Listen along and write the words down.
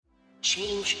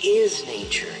Change is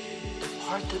nature, the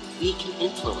part that we can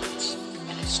influence.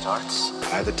 And it starts...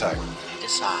 Eye the tiger.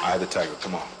 Decide. Eye the tiger,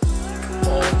 come on.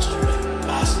 Ultimate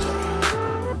mastery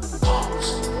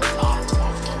comes not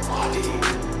of the body,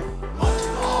 but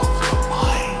of the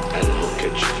mind. And who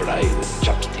can try with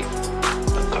chopstick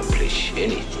accomplish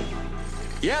anything?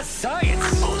 Yes,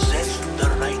 science! Possess the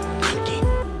right thinking.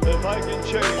 If I can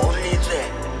change, Only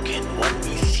then can what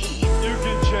we see you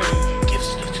can change.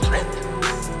 gives the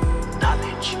strength,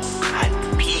 knowledge,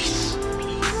 and peace.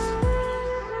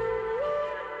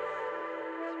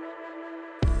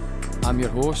 I'm your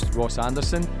host, Ross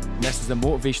Anderson, and this is the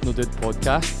Motivational Dude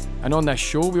podcast. And on this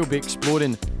show, we'll be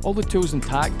exploring all the tools and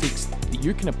tactics that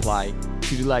you can apply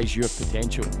to realise your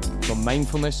potential, from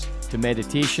mindfulness to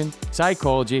meditation,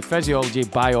 psychology, physiology,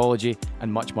 biology,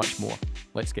 and much, much more.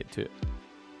 Let's get to it.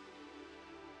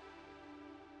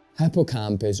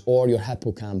 Hippocampus, or your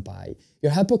hippocampi.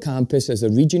 Your hippocampus is a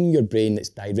region in your brain that's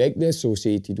directly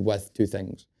associated with two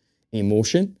things: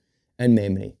 emotion and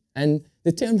memory. And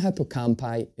the term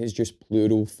hippocampi is just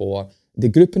plural for the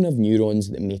grouping of neurons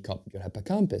that make up your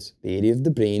hippocampus, the area of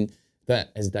the brain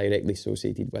that is directly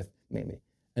associated with memory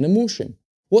and emotion.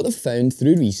 What they've found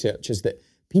through research is that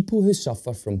people who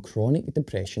suffer from chronic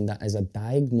depression, that is a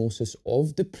diagnosis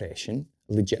of depression,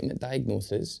 a legitimate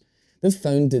diagnosis, they've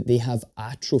found that they have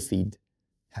atrophied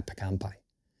hippocampi.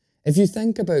 If you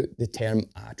think about the term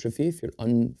atrophy, if you're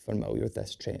unfamiliar with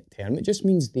this term, it just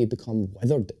means they become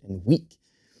withered and weak.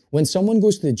 When someone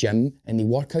goes to the gym and they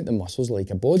work out the muscles like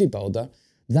a bodybuilder,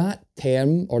 that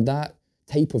term or that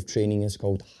type of training is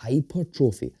called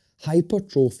hypertrophy.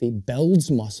 Hypertrophy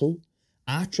builds muscle.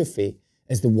 Atrophy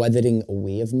is the withering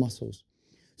away of muscles.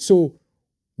 So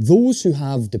those who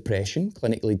have depression,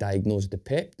 clinically diagnosed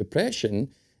depression,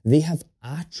 they have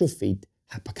atrophied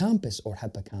hippocampus or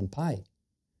hippocampi.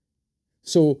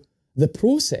 So the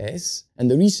process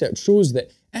and the research shows that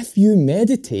if you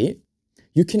meditate,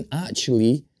 you can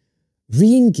actually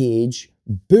re-engage,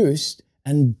 boost,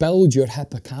 and build your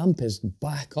hippocampus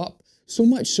back up, so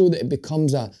much so that it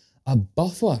becomes a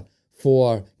buffer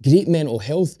for great mental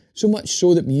health, so much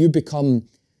so that you become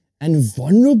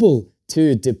invulnerable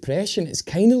to depression. It's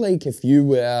kind of like if you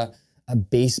were a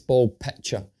baseball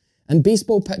pitcher. And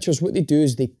baseball pitchers, what they do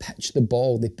is they pitch the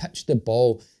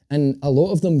ball, and a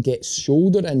lot of them get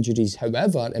shoulder injuries.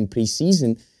 However, in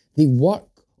pre-season, they work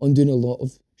on doing a lot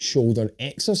of shoulder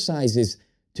exercises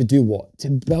to do what? To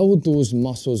build those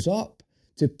muscles up,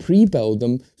 to pre-build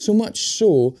them, so much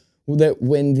so that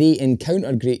when they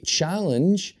encounter great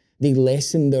challenge, they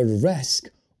lessen their risk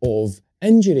of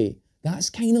injury. That's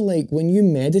kind of like when you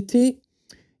meditate,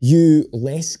 you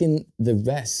lessen the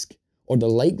risk or the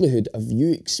likelihood of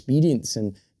you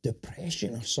experiencing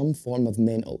depression or some form of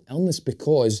mental illness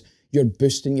because you're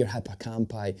boosting your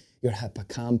hippocampi, your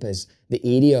hippocampus, the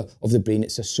area of the brain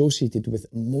that's associated with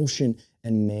emotion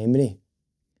and memory.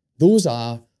 Those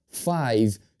are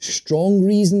 5 strong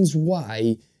reasons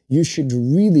why you should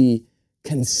really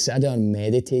consider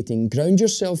meditating. Ground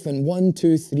yourself in 1,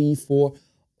 2, 3, 4,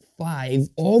 5,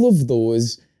 all of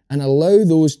those, and allow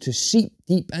those to seep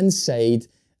deep inside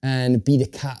and be the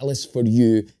catalyst for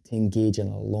you to engage in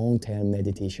a long-term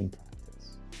meditation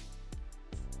practice.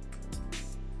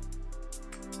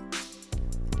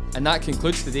 And that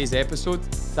concludes today's episode.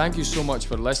 Thank you so much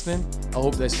for listening. I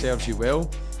hope this serves you well.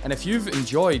 And if you've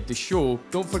enjoyed the show,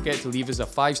 don't forget to leave us a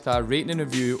 5-star rating and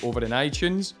review over in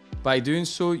iTunes. By doing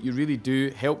so, you really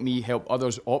do help me help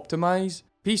others optimize.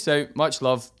 Peace out, much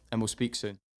love, and we'll speak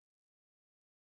soon.